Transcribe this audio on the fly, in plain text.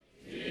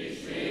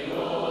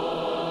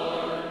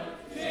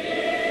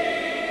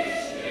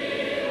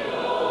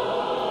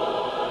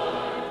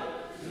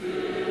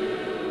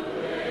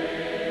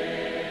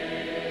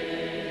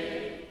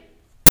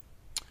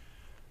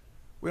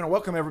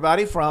welcome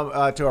everybody to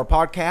our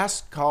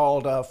podcast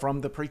called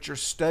From the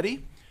Preacher's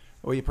Study.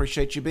 We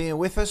appreciate you being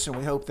with us, and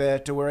we hope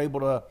that we're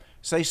able to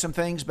say some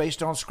things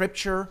based on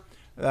Scripture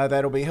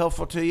that'll be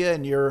helpful to you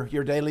in your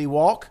daily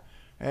walk.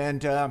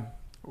 And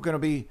we're going to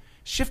be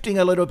shifting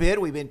a little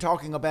bit. We've been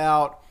talking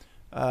about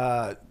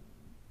the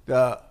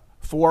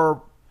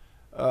four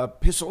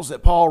epistles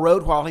that Paul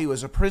wrote while he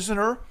was a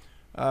prisoner.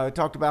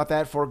 Talked about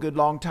that for a good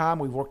long time.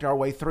 We've worked our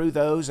way through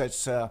those.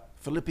 That's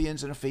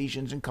Philippians and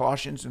Ephesians and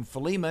Colossians and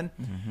Philemon.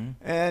 Mm-hmm.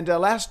 And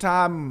last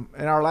time,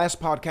 in our last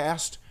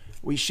podcast,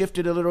 we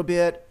shifted a little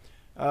bit.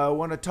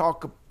 We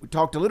talked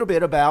a little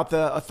bit about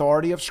the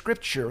authority of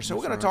Scripture. So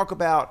we're going to talk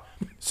about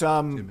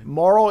some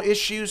moral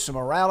issues, some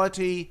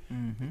morality,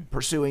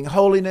 pursuing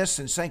holiness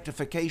and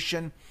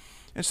sanctification.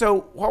 And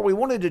so what we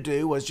wanted to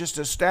do was just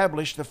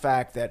establish the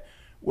fact that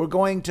we're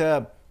going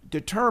to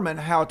determine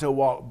how to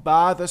walk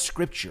by the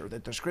Scripture,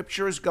 that the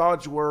Scripture is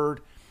God's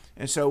Word.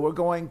 And so we're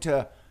going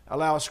to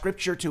allow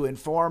Scripture to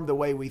inform the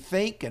way we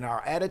think and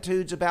our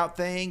attitudes about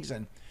things.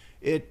 And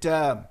it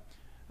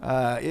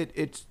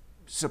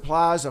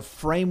supplies a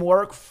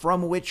framework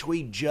from which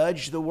we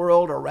judge the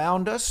world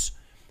around us,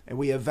 and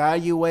we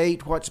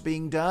evaluate what's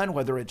being done,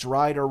 whether it's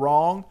right or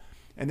wrong.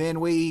 And then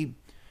we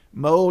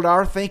mold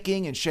our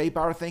thinking and shape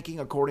our thinking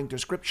according to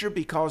Scripture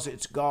because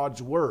it's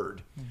God's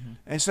Word. Mm-hmm.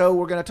 And so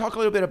we're going to talk a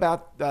little bit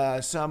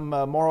about some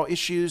moral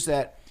issues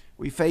that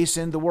we face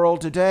in the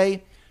world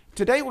today.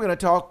 Today we're going to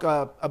talk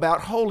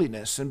about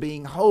holiness and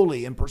being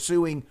holy and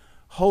pursuing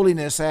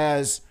holiness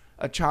as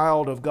a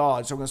child of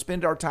God. So we're going to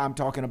spend our time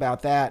talking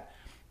about that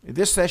in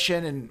this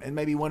session and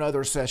maybe one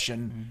other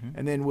session,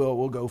 and then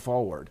we'll go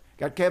forward.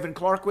 Got Kevin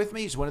Clark with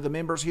me. He's one of the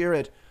members here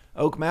at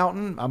Oak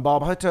Mountain. I'm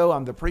Bob Hutto.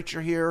 I'm the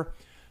preacher here.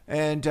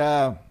 And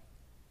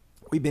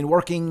we've been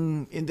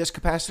working in this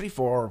capacity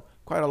for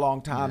quite a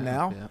long time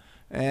now. Yeah.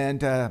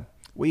 And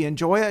we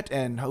enjoy it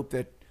and hope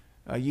that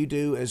you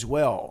do as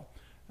well.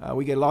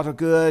 We get a lot of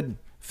good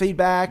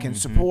feedback and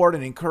support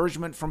and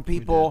encouragement from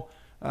people.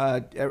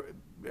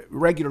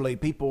 Regularly,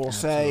 people will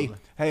say,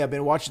 hey, I've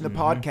been watching the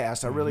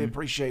podcast. I really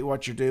appreciate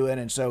what you're doing.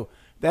 And so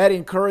that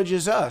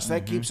encourages us.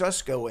 That keeps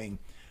us going.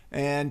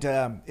 And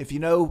if you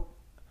know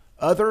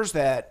others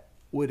that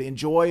would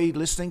enjoy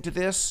listening to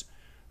this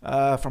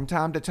from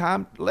time to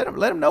time, let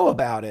them know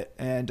about it.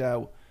 And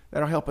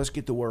that'll help us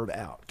get the word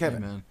out.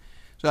 Kevin. Amen.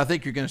 So I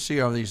think you're going to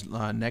see over these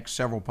next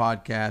several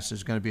podcasts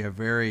is going to be a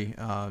very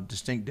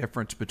distinct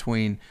difference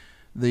between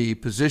the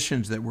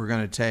positions that we're going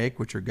to take,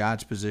 which are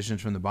God's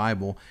positions from the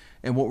Bible,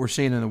 and what we're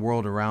seeing in the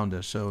world around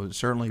us. So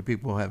certainly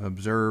people have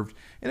observed,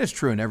 and it's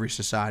true in every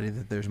society,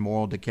 that there's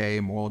moral decay,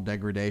 moral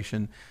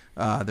degradation.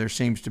 There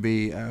seems to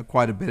be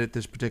quite a bit at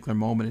this particular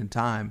moment in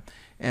time.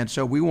 And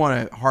so we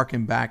want to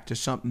hearken back to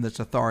something that's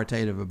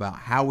authoritative about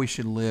how we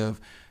should live,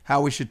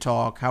 how we should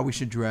talk, how we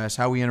should dress,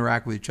 how we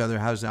interact with each other,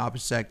 how does the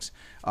opposite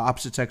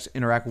sex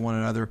interact with one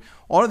another.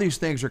 All of these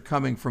things are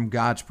coming from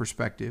God's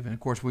perspective. And of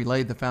course, we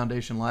laid the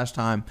foundation last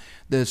time.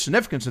 The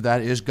significance of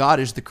that is God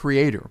is the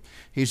creator.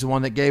 He's the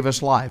one that gave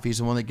us life. He's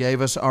the one that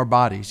gave us our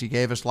bodies. He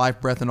gave us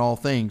life, breath, and all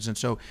things. And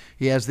so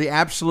he has the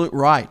absolute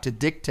right to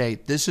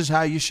dictate, this is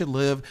how you should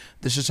live,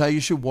 this is how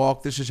you should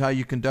walk, this is how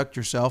you conduct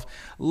yourself.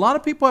 A lot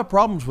of people have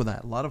problems with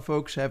that. A lot of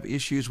folks have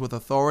issues with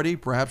authority.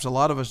 Perhaps a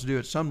lot of us do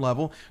at some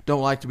level,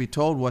 don't like to be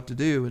told what to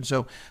do. And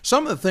so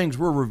some of the things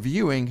we're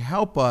reviewing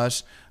help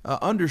us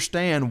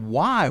understand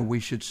why we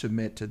should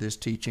submit to this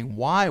teaching,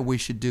 why we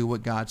should do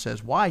what God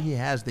says, why he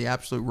has the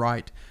absolute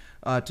right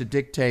to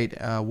dictate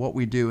what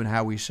we do and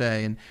how we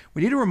say. And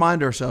we need to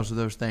remind ourselves of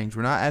those things.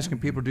 We're not asking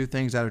people to do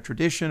things out of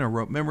tradition or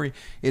rote memory.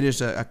 It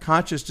is a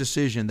conscious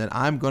decision that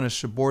I'm going to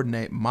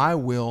subordinate my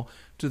will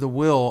to the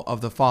will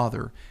of the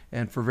Father,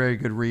 and for very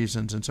good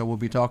reasons. And so we'll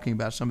be talking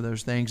about some of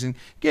those things and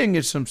getting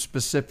into some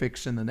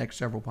specifics in the next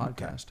several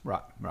podcasts. Okay.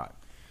 Right.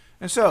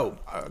 And so,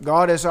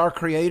 God is our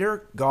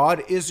creator.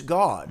 God is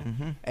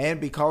God.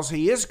 And because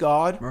he is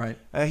God,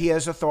 he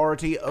has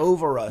authority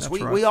over us.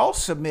 We all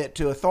submit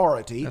to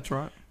authority. That's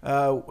right.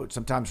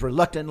 Sometimes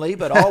reluctantly,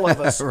 but all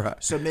of us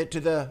submit to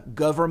the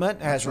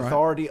government, has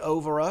authority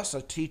over us.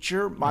 A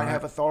teacher might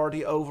have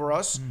authority over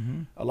us.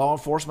 A law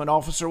enforcement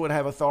officer would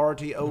have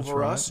authority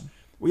over us.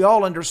 We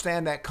all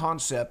understand that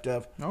concept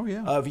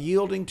of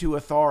yielding to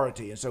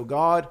authority. And so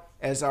God,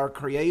 as our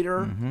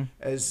creator,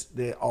 as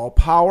the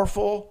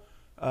all-powerful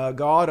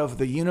God of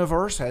the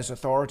universe, has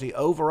authority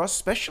over us,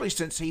 especially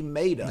since he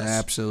made us.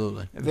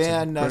 Absolutely.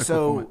 Then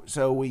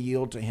so we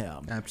yield to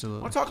him.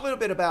 Absolutely. I want to talk a little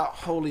bit about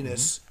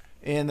holiness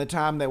in the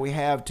time that we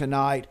have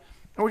tonight.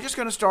 And we're just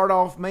going to start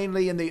off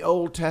mainly in the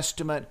Old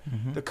Testament.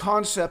 The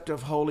concept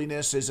of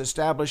holiness is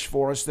established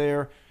for us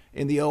there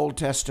in the Old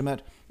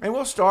Testament. And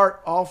we'll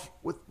start off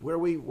with what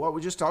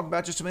we just talked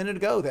about just a minute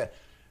ago, that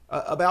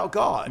about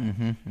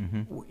God.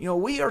 You know,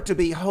 we are to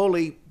be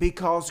holy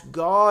because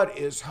God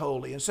is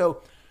holy. And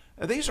so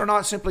these are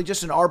not simply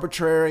just an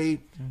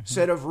arbitrary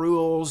set of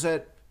rules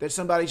that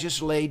somebody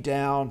just laid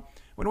down.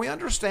 When we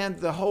understand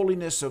the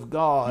holiness of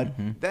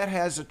God, that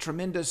has a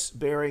tremendous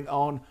bearing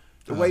on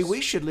the way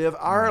we should live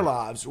our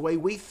lives, the way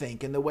we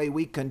think, and the way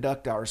we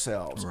conduct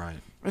ourselves. Right.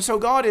 And so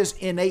God is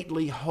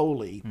innately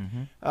holy.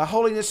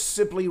 Holiness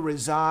simply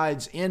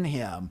resides in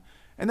him.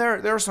 And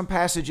there are some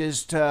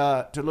passages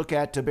to look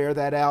at to bear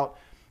that out.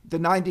 The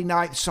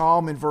 99th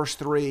Psalm in verse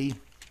 3.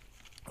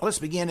 Let's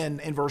begin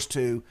in verse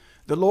 2.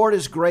 The Lord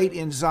is great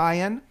in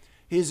Zion.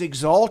 He is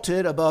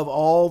exalted above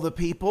all the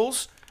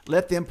peoples.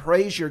 Let them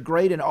praise your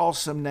great and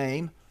awesome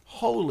name.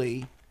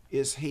 Holy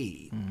is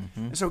he.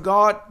 And so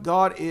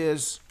God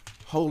is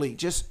holy.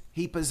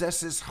 He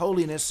possesses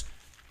holiness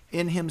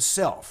in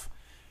himself.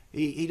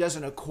 He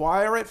doesn't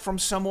acquire it from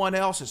someone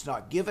else. It's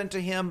not given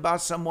to him by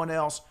someone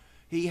else.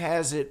 He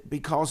has it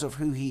because of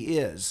who he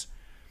is.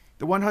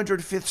 The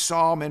 105th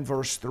Psalm in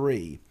verse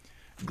 3.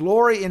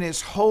 Glory in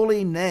his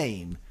holy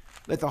name.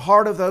 Let the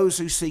heart of those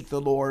who seek the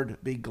Lord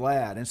be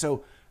glad. And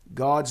so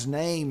God's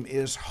name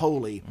is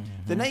holy.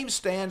 The name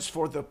stands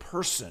for the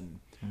person.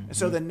 And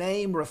so the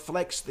name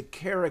reflects the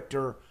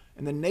character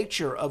and the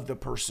nature of the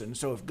person.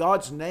 So if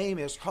God's name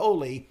is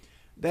holy,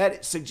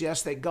 that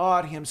suggests that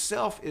God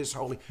himself is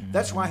holy.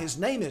 That's why his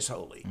name is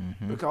holy,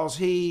 because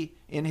he,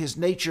 in his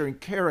nature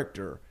and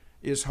character,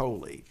 is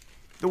holy.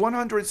 The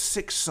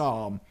 106th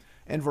Psalm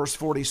and verse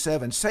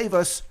 47, Save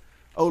us,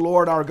 O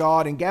Lord our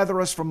God, and gather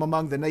us from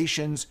among the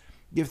nations.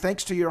 Give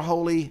thanks to your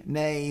holy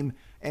name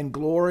and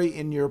glory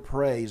in your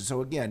praise.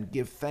 So again,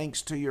 give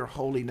thanks to your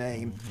holy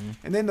name.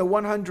 And then the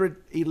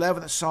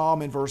 111th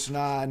Psalm in verse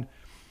 9,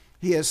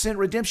 He has sent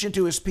redemption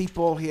to his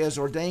people. He has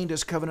ordained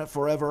his covenant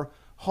forever.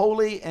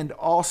 Holy and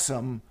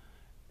awesome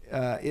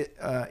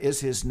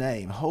is his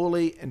name.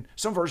 Holy, and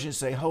some versions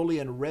say holy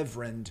and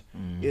reverend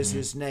is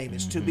his name.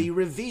 It's to be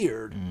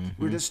revered.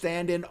 We're to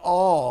stand in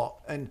awe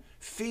and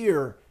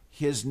fear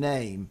his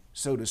name,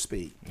 so to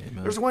speak.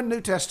 Amen. There's one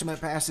New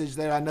Testament passage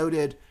that I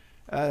noted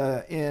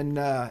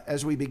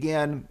as we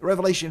begin.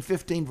 Revelation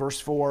 15, verse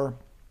 4.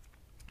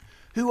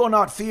 Who will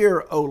not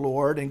fear, O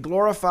Lord, and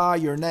glorify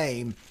your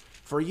name?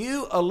 For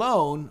you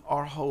alone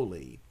are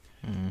holy.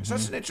 So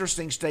that's an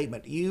interesting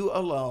statement. You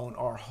alone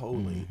are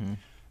holy.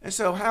 And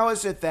so how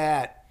is it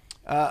that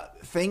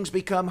things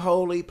become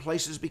holy,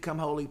 places become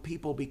holy,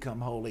 people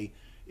become holy,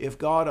 if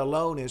God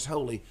alone is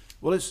holy?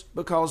 Well, it's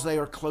because they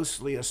are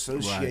closely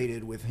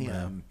associated with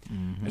him.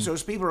 And so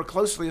as people are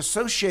closely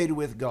associated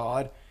with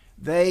God,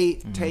 they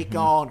take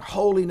on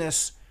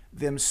holiness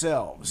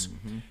themselves.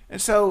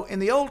 And so in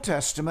the Old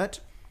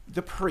Testament,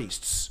 the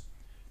priests,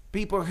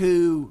 people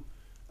who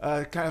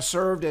kind of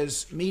served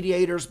as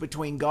mediators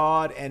between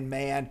God and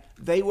man,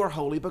 they were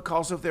holy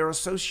because of their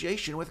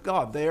association with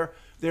God. They're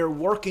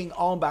working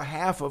on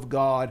behalf of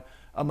God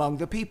among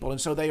the people. And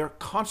so they are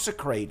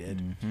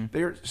consecrated.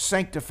 They're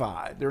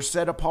sanctified. They're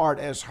set apart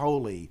as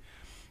holy.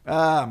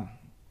 There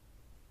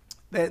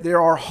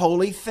are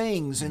holy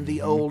things in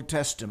the Old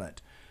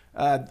Testament.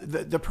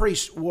 The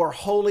priests wore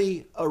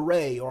holy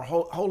array or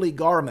holy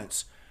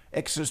garments.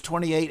 Exodus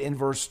 28 and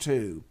verse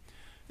 2.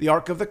 The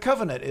Ark of the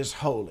Covenant is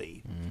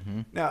holy.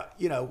 Now,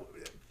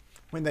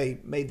 when they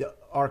made the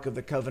Ark of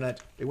the Covenant,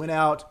 they went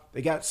out,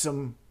 they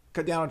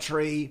cut down a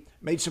tree,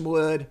 made some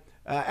wood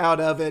out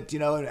of it,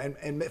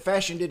 and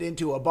fashioned it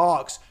into a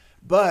box.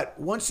 But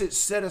once it's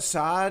set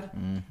aside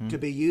to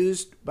be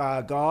used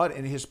by God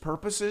and his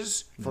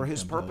purposes, for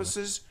his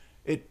purposes,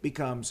 it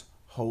becomes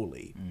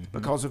holy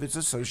because of its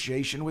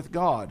association with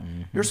God.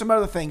 Here's some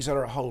other things that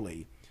are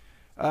holy.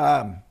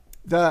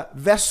 The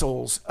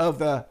vessels of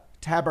the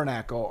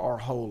tabernacle are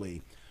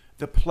holy.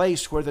 The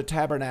place where the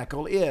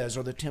tabernacle is,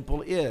 or the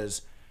temple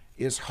is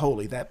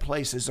holy. That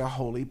place is a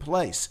holy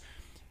place.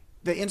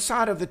 The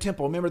inside of the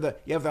temple, remember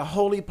you have the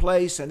holy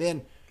place, and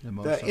then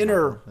the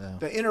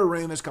inner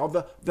room is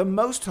called the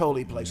most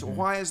holy place. Well,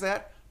 why is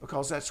that?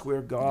 Because that's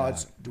where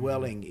God's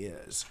dwelling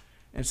is.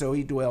 And so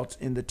he dwelt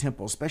in the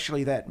temple,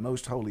 especially that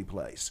most holy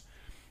place.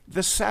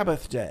 The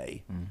Sabbath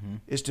day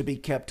is to be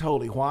kept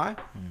holy. Why?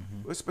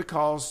 It's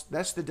because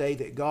that's the day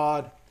that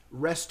God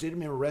rested.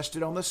 Remember,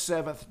 rested on the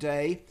seventh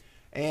day.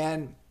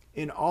 And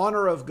in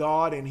honor of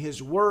God and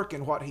his work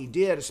and what he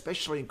did,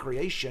 especially in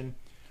creation,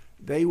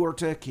 they were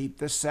to keep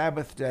the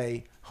Sabbath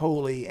day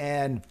holy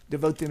and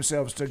devote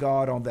themselves to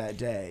God on that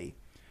day.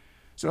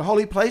 So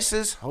holy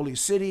places, holy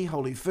city,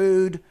 holy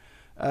food,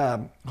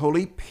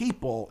 holy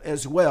people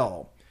as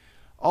well.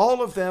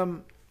 All of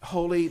them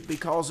holy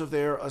because of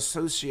their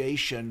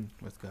association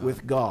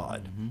with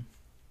God.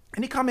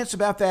 Any comments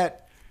about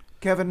that,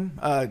 Kevin?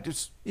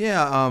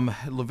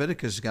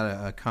 Leviticus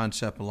got a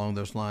concept along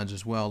those lines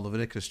as well.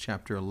 Leviticus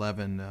chapter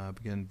 11,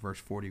 begin verse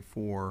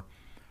 44.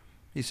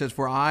 He says,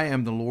 For I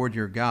am the Lord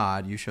your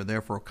God. You shall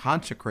therefore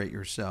consecrate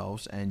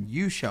yourselves, and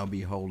you shall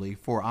be holy,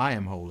 for I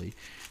am holy.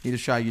 Neither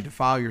shall you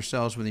defile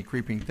yourselves with any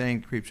creeping thing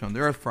that creeps on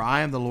the earth, for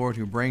I am the Lord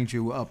who brings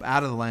you up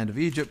out of the land of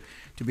Egypt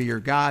to be your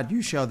God.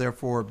 You shall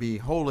therefore be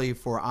holy,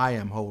 for I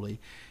am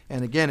holy.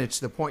 And again, it's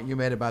the point you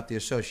made about the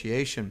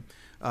association.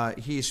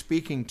 He's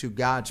speaking to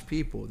God's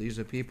people. These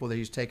are people that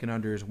he's taken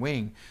under his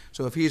wing.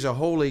 So if he's a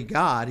holy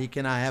God, he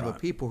cannot have a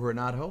people who are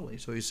not holy.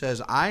 So he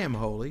says, I am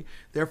holy,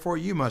 therefore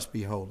you must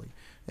be holy.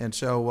 And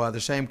so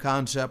the same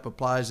concept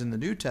applies in the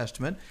New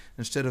Testament.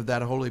 Instead of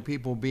that holy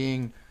people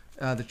being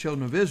the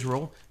children of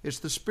Israel, it's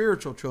the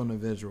spiritual children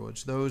of Israel.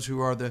 It's those who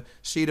are the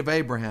seed of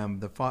Abraham,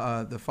 the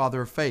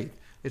father of faith.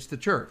 It's the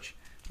church.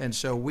 And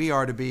so we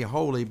are to be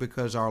holy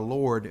because our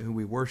Lord, who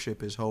we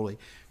worship, is holy.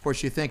 Of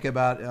course, you think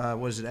about,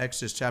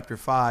 Exodus chapter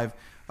 3,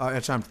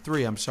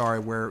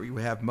 where you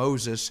have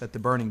Moses at the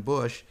burning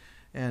bush,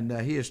 and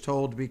he is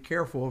told to be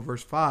careful,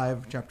 verse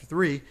 5, chapter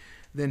 3.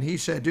 Then he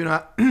said, do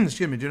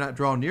not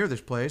draw near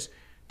this place.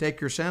 Take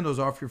your sandals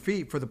off your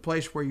feet, for the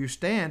place where you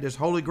stand is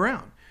holy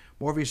ground.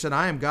 Moreover, he said,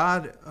 I am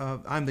God,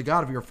 I am the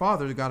God of your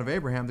father, the God of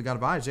Abraham, the God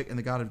of Isaac, and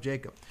the God of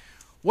Jacob.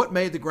 What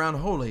made the ground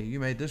holy? You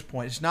made this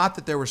point. It's not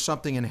that there was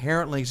something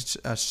inherently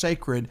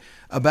sacred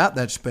about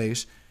that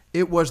space.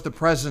 It was the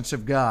presence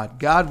of God.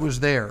 God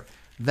was there.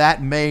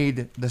 That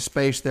made the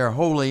space there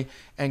holy,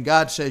 and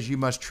God says you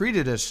must treat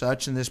it as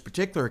such. In this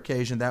particular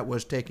occasion, that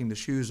was taking the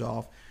shoes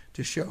off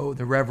to show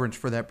the reverence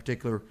for that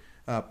particular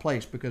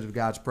place because of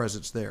God's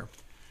presence there.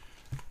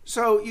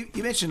 So you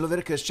mentioned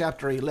Leviticus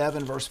chapter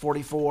 11, verse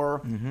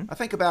 44. Mm-hmm. I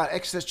think about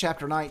Exodus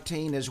chapter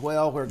 19 as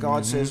well, where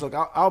God says, look,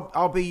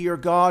 I'll be your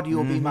God, you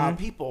will be my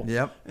people.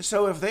 Yep. And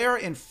so if they're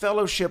in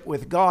fellowship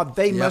with God,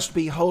 they must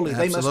be holy.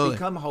 Absolutely. They must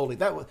become holy.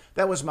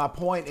 That was my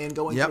point in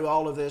going through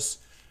all of this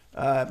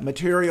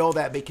material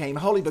that became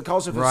holy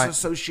because of its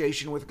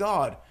association with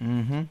God.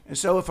 Mm-hmm. And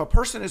so if a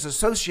person is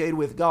associated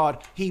with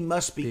God, he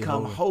must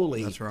become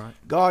holy. That's right.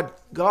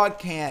 God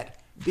can't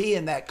be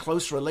in that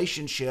close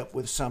relationship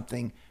with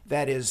something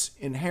that is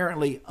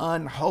inherently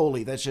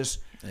unholy. That's just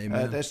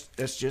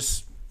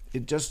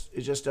it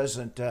just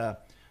doesn't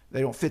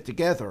they don't fit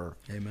together.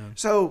 Amen.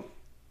 So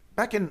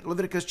back in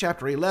Leviticus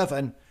chapter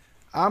 11,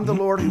 I'm the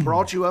Lord who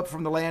brought you up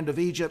from the land of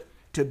Egypt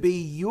to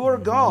be your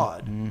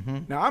God. Mm-hmm.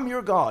 Now I'm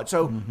your God.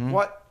 So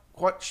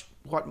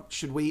what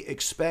should we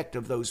expect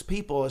of those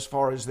people as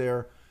far as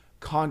their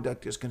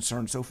conduct is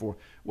concerned, so forth?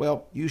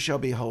 Well, you shall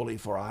be holy,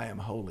 for I am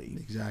holy.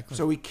 Exactly.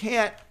 So we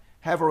can't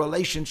have a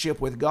relationship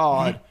with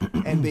God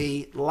and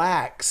be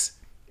lax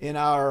in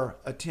our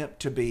attempt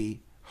to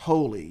be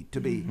holy,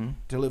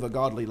 to live a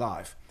godly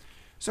life.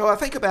 So I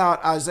think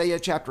about Isaiah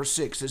chapter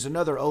 6 is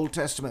another Old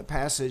Testament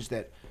passage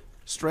that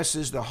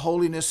stresses the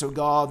holiness of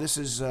God. This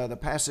is the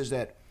passage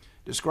that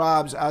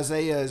describes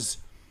Isaiah's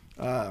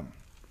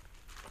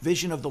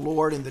vision of the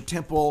Lord in the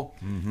temple.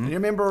 Mm-hmm. And you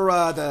remember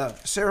the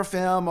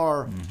seraphim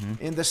are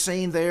in the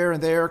scene there,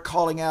 and they're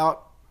calling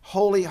out,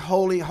 holy,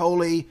 holy,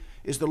 holy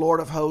is the Lord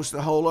of hosts.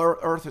 The whole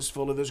earth is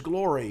full of his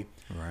glory.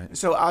 Right. And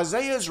so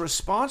Isaiah's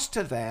response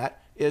to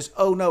that is,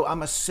 oh no,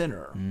 I'm a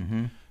sinner.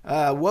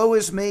 Mm-hmm. Woe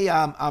is me,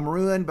 I'm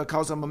ruined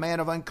because I'm a man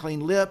of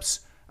unclean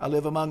lips. I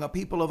live among a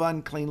people of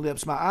unclean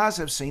lips. My eyes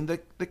have seen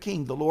the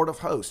King, the Lord of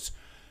hosts.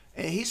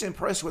 And he's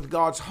impressed with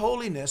God's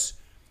holiness,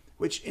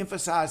 which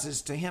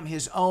emphasizes to him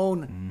his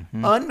own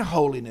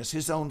unholiness,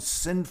 his own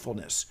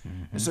sinfulness.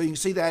 Mm-hmm. And so you can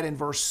see that in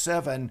verse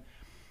 7,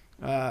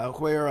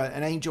 where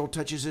an angel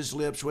touches his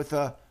lips with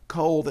a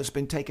coal that's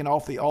been taken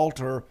off the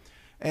altar,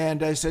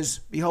 and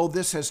says, behold,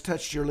 this has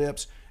touched your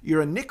lips.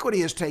 Your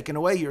iniquity is taken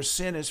away, your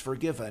sin is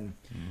forgiven.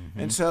 Mm-hmm.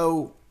 And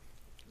so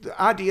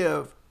the idea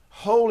of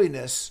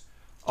holiness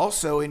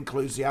also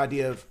includes the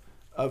idea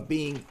of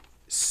being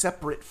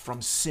separate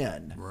from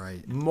sin,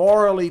 right?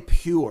 Morally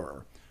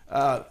pure,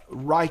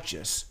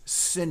 righteous,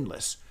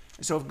 sinless.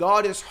 And so if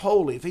God is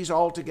holy, if he's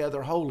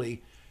altogether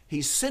holy,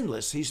 he's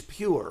sinless, he's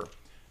pure.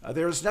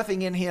 There's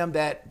nothing in him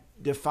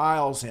that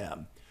defiles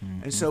him.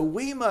 Mm-hmm. And so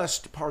we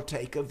must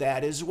partake of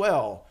that as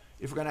well.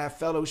 If we're going to have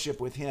fellowship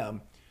with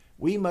him,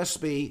 we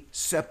must be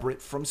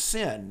separate from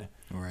sin.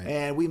 Right.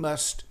 And we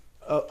must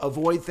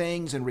avoid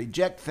things and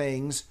reject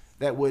things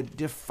that would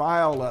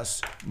defile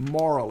us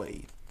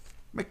morally.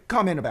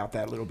 Comment about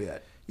that a little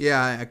bit.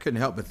 Yeah, I couldn't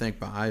help but think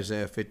about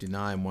Isaiah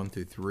 59, 1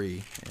 through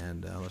 3.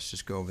 And let's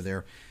just go over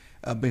there.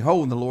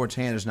 Behold, the Lord's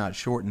hand is not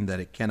shortened that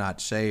it cannot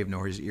save,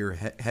 nor his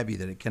ear heavy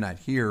that it cannot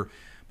hear.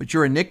 But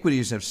your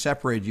iniquities have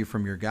separated you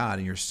from your God,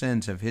 and your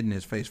sins have hidden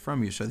his face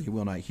from you so that he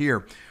will not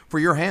hear. For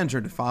your hands are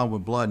defiled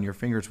with blood, and your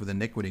fingers with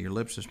iniquity. Your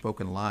lips have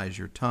spoken lies.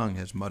 Your tongue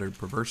has muttered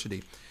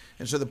perversity.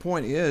 And so the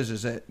point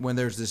is that when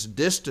there's this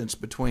distance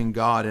between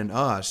God and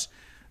us,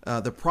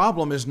 the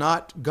problem is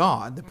not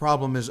God. The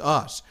problem is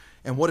us.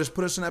 And what has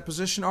put us in that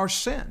position? Our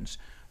sins.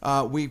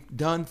 We've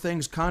done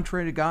things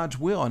contrary to God's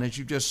will. And as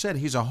you just said,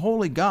 he's a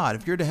holy God.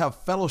 If you're to have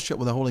fellowship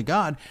with a holy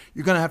God,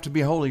 you're going to have to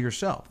be holy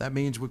yourself. That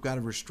means we've got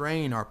to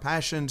restrain our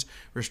passions,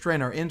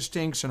 restrain our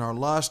instincts and our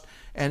lust.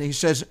 And he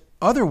says,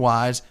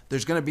 otherwise,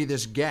 there's going to be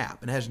this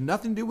gap. It has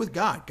nothing to do with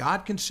God.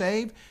 God can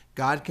save.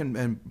 God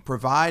can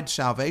provide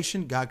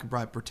salvation. God can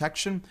provide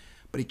protection.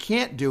 But he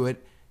can't do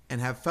it and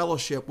have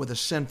fellowship with a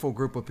sinful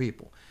group of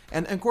people.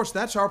 And of course,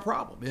 that's our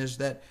problem, is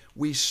that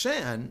we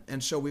sin,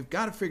 and so we've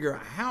got to figure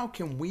out how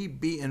can we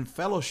be in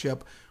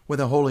fellowship with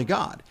a holy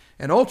God.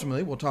 And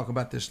ultimately, we'll talk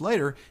about this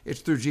later,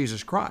 it's through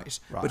Jesus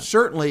Christ. Right. But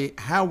certainly,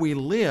 how we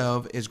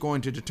live is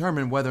going to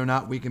determine whether or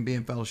not we can be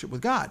in fellowship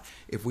with God.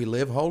 If we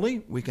live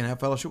holy, we can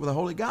have fellowship with a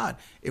holy God.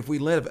 If we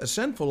live a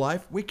sinful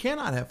life, we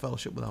cannot have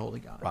fellowship with a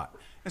holy God. Right.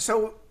 And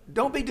so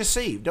don't be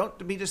deceived.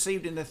 Don't be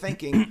deceived into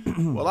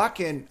thinking, well, I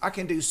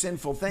can do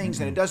sinful things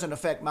and it doesn't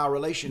affect my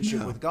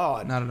relationship with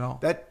God. Not at all.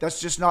 That's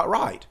just not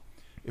right.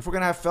 If we're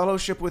going to have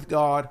fellowship with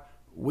God,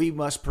 we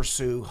must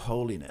pursue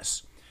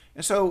holiness.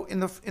 And so in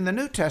the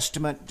New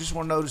Testament, just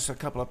want to notice a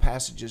couple of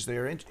passages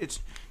there. It's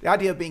the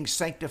idea of being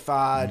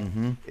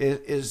sanctified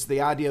is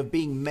the idea of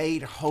being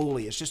made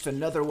holy. It's just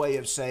another way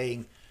of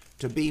saying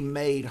to be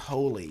made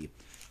holy.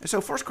 And so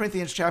 1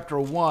 Corinthians chapter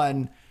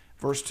 1,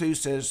 verse 2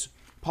 says,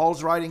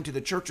 Paul's writing to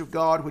the church of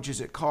God, which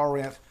is at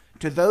Corinth,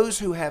 to those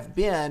who have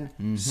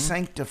been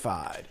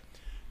sanctified.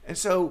 And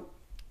so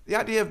the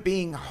idea of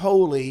being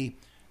holy,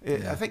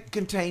 I think,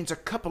 contains a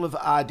couple of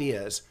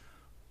ideas.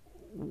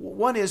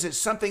 One is it's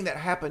something that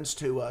happens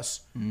to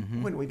us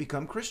when we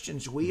become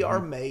Christians. We are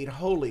made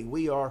holy.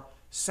 We are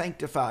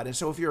sanctified. And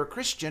so if you're a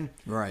Christian,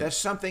 that's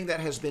something that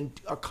has been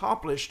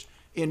accomplished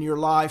in your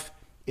life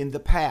in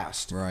the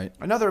past. Right.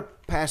 Another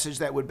passage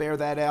that would bear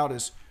that out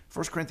is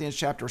 1 Corinthians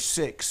chapter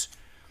 6.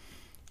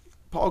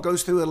 Paul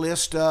goes through a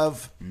list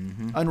of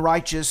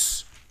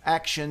unrighteous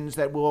actions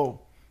that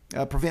will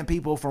prevent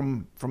people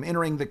from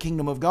entering the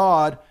kingdom of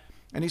God.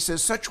 And he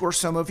says, such were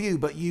some of you,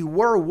 but you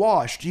were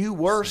washed, you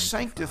were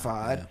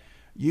sanctified,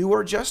 you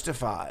were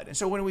justified. And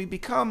so when we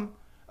become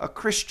a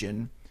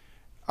Christian,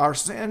 our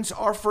sins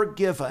are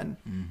forgiven.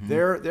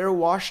 They're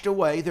washed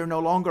away. They're no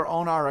longer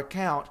on our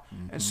account.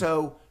 And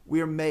so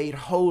we're made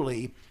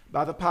holy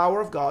by the power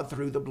of God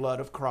through the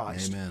blood of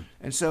Christ. Amen.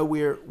 And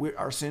so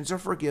our sins are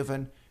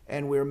forgiven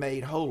and we're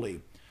made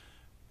holy.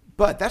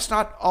 But that's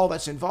not all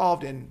that's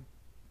involved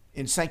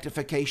in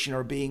sanctification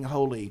or being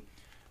holy.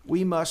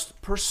 We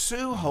must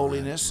pursue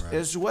holiness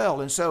as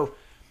well. And so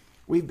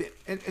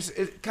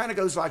it kind of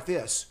goes like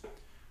this.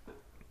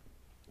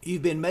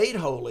 You've been made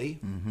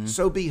holy,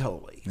 so be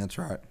holy. That's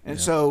right. And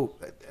so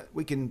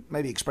we can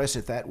maybe express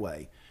it that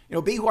way.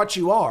 Be what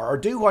you are or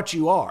do what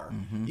you are.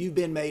 You've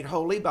been made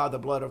holy by the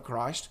blood of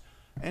Christ.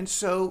 And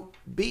so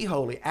be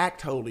holy,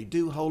 act holy,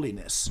 do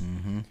holiness.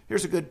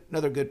 Here's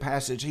another good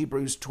passage,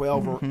 Hebrews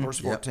 12, verse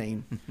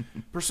 14.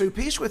 Pursue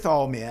peace with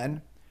all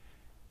men,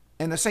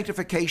 and the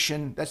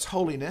sanctification, that's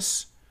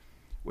holiness,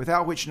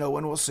 without which no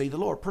one will see the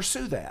Lord.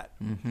 Pursue that.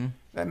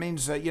 That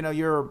means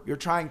you're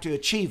trying to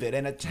achieve it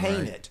and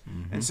attain it.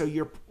 And so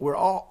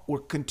we're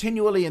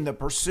continually in the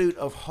pursuit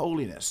of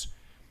holiness.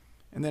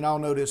 And then I'll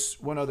notice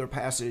one other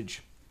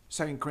passage,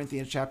 2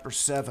 Corinthians chapter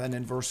 7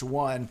 and verse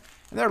 1.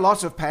 And there are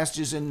lots of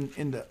passages in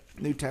the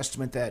New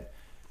Testament that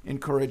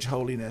encourage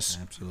holiness.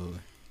 Absolutely.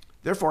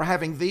 Therefore,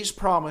 having these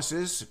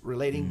promises,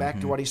 relating back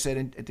to what he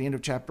said at the end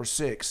of chapter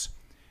 6,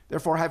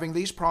 therefore, having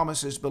these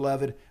promises,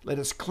 beloved, let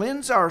us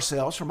cleanse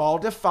ourselves from all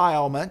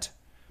defilement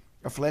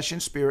of flesh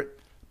and spirit,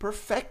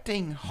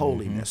 perfecting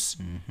holiness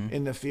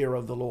in the fear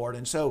of the Lord.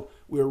 And so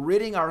we're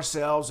ridding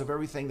ourselves of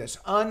everything that's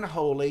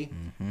unholy,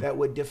 that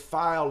would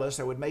defile us,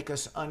 that would make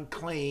us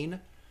unclean,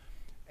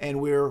 and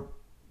we're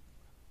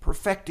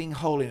perfecting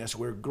holiness.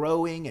 We're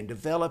growing and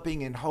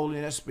developing in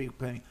holiness,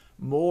 becoming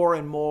more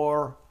and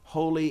more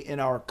holy in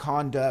our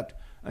conduct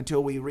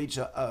until we reach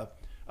a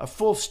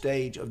full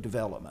stage of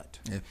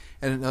development. Yeah.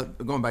 And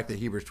going back to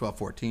Hebrews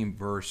 12:14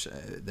 verse,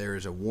 there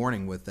is a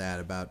warning with that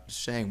about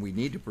saying we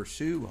need to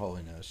pursue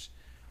holiness.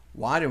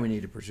 Why do we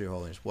need to pursue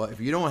holiness? Well, if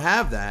you don't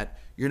have that,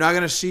 you're not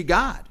going to see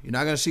God. You're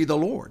not going to see the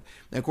Lord.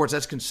 And of course,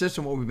 that's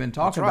consistent with what we've been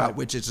talking about,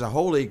 which is a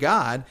holy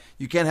God.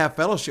 You can't have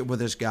fellowship with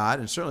this God,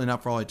 and certainly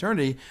not for all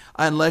eternity,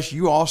 unless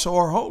you also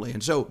are holy.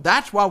 And so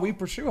that's why we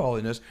pursue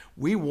holiness.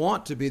 We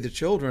want to be the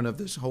children of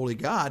this holy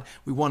God.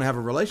 We want to have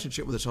a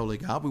relationship with this holy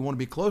God. We want to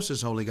be close to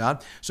this holy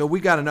God. So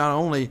we got to not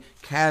only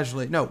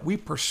we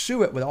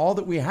pursue it with all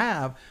that we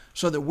have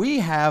so that we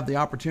have the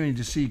opportunity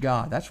to see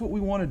God. That's what we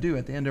want to do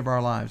at the end of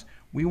our lives.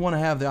 We want to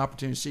have the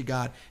opportunity to see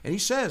God. And he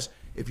says,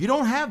 if you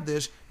don't have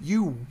this,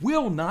 you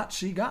will not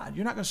see God.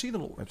 You're not going to see the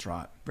Lord. That's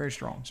right. Very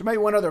strong. So maybe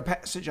one other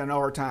passage, I know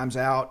our time's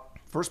out.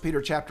 1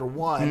 Peter chapter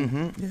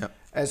 1.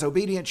 As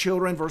obedient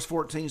children, verse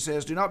 14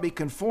 says, do not be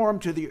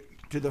conformed to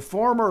the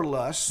former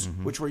lusts,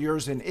 which were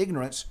yours in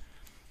ignorance.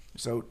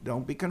 So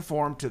don't be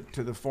conformed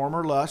to the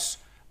former lusts,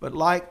 but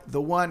like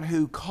the one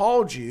who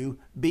called you,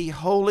 be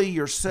holy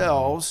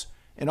yourselves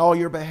in all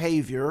your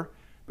behavior,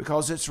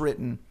 because it's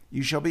written,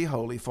 you shall be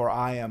holy, for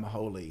I am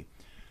holy.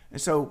 And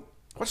so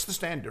what's the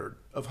standard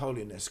of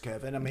holiness,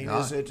 Kevin? I mean,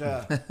 God. Is it,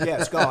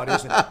 it's God,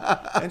 isn't it?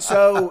 And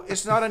so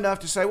it's not enough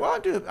to say,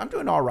 well, I'm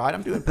doing all right.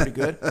 I'm doing pretty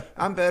good.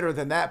 I'm better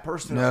than that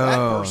person or that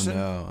person,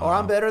 or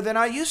I'm better than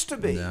I used to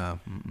be.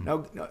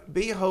 No,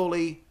 be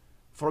holy,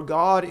 for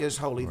God is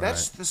holy. Right.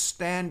 That's the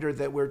standard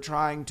that we're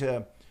trying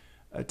to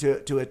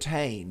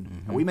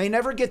attain. We may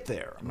never get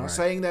there. I'm not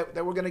saying that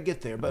we're going to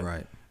get there, but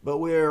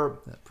we're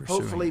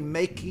hopefully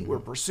we're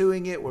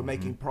pursuing it, we're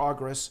making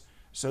progress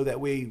so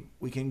that we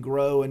can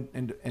grow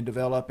and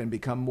develop and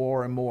become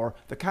more and more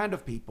the kind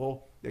of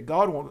people that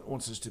God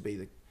wants us to be,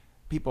 the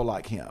people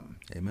like him.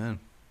 Amen.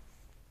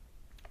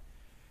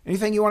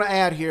 Anything you want to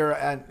add here?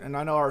 And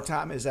I know our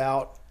time is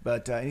out,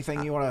 but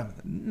anything you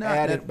want to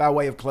add by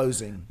way of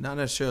closing? Not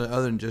necessarily,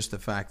 other than just the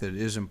fact that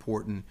it is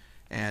important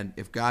And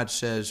if God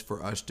says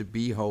for us to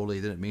be holy,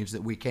 then it means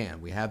that we can.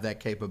 We have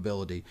that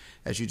capability.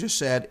 As you just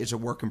said, it's a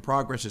work in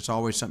progress. It's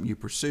always something you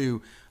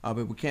pursue,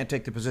 but we can't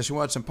take the position,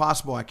 well, it's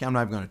impossible. I'm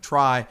not even going to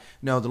try.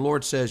 No, the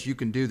Lord says you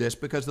can do this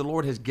because the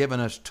Lord has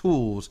given us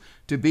tools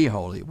to be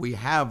holy. We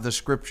have the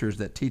scriptures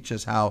that teach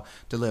us how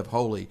to live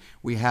holy.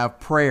 We have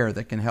prayer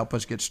that can help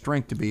us get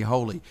strength to be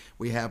holy.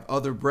 We have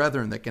other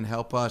brethren that can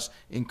help us,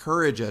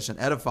 encourage us, and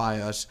edify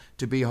us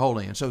to be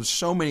holy. And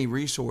so many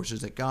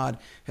resources that God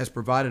has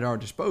provided at our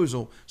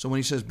disposal. So when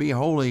he says, be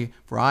holy,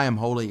 for I am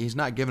holy, he's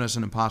not giving us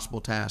an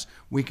impossible task.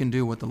 We can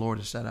do what the Lord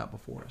has set out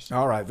before us.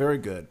 All right, very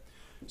good.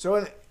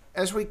 So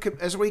as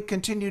we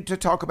continue to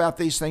talk about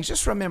these things,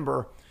 just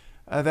remember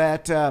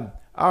that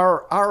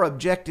our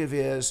objective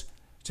is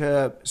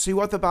to see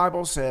what the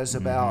Bible says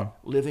about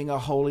living a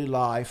holy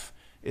life.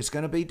 It's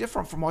going to be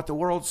different from what the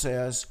world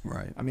says.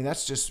 Right. I mean,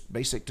 that's just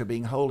basic to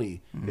being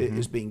holy,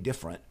 is being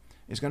different.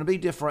 It's going to be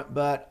different,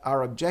 but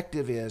our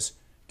objective is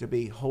to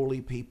be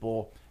holy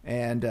people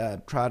and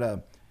try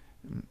to,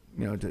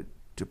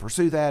 to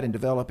pursue that and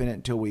develop in it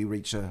until we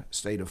reach a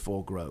state of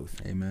full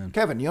growth. Amen.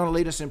 Kevin, you want to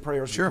lead us in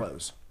prayer as Sure. we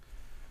close?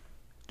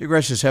 Dear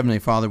gracious Heavenly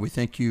Father, we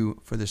thank you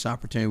for this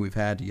opportunity we've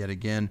had to yet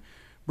again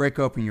break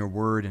open your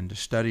word and to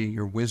study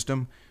your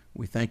wisdom.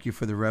 We thank you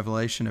for the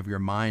revelation of your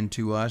mind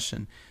to us,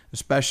 and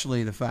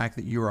especially the fact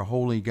that you are a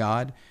holy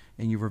God,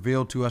 and you've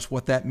revealed to us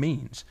what that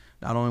means.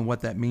 Not only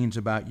what that means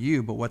about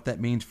you, but what that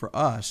means for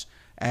us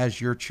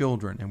as your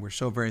children. And we're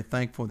so very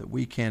thankful that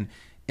we can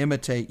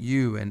imitate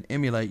you and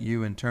emulate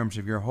you in terms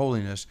of your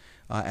holiness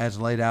as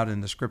laid out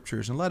in the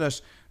scriptures. And let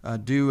us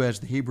do as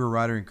the Hebrew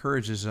writer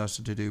encourages us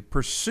to do,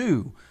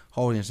 pursue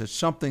holiness. It's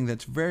something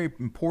that's very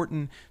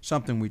important,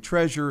 something we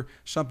treasure,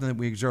 something that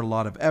we exert a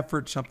lot of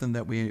effort, something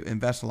that we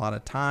invest a lot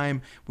of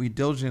time. We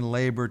diligently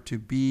labor to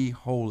be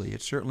holy.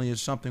 It certainly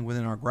is something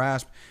within our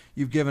grasp.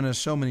 You've given us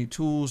so many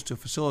tools to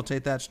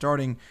facilitate that,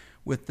 starting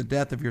with the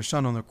death of your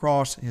Son on the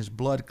cross. His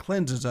blood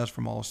cleanses us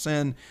from all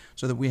sin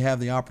so that we have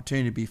the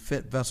opportunity to be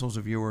fit vessels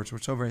of yours. We're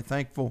so very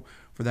thankful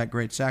for that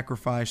great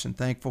sacrifice and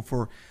thankful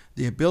for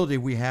the ability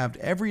we have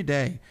every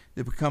day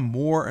to become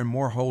more and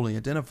more holy,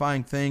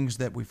 identifying things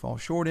that we fall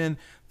short in,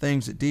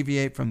 things that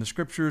deviate from the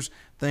scriptures,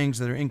 things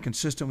that are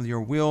inconsistent with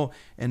your will,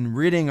 and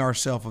ridding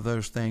ourselves of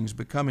those things,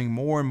 becoming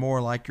more and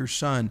more like your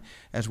Son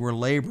as we're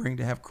laboring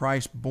to have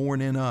Christ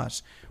born in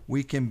us.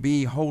 We can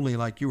be holy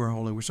like you are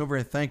holy. We're so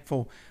very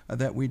thankful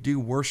that we do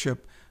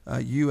worship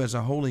you as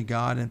a holy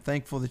God, and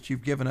thankful that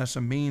you've given us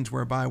a means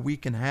whereby we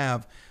can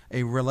have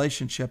a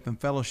relationship and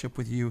fellowship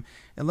with you.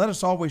 And let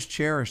us always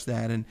cherish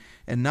that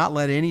and not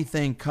let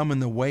anything come in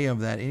the way of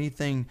that,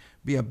 anything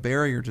be a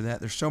barrier to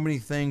that. There's so many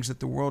things that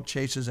the world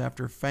chases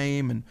after,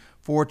 fame and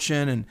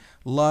fortune and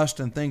lust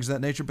and things of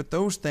that nature, but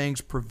those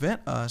things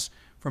prevent us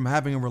from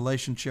having a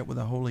relationship with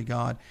a holy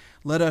God.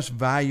 Let us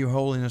value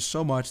holiness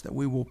so much that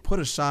we will put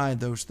aside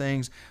those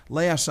things,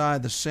 lay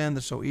aside the sin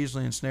that so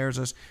easily ensnares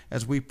us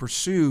as we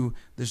pursue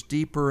this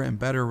deeper and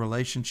better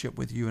relationship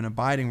with you, an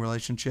abiding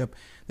relationship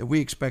that we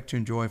expect to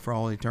enjoy for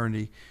all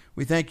eternity.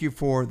 We thank you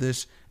for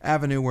this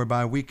avenue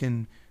whereby we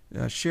can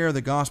share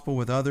the gospel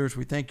with others.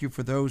 We thank you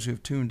for those who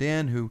have tuned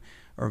in, who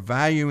are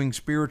valuing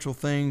spiritual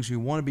things, who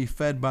want to be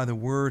fed by the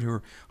word, who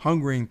are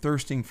hungry and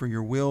thirsting for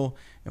your will.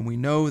 And we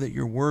know that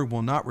your word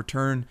will not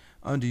return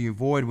unto you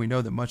void. We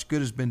know that much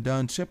good has been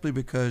done simply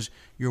because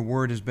your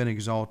word has been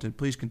exalted.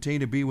 Please continue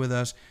to be with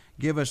us.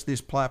 Give us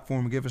this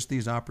platform, give us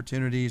these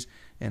opportunities,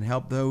 and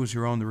help those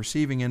who are on the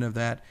receiving end of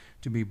that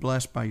to be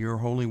blessed by your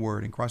holy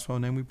word. In Christ's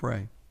holy name we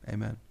pray.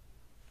 Amen.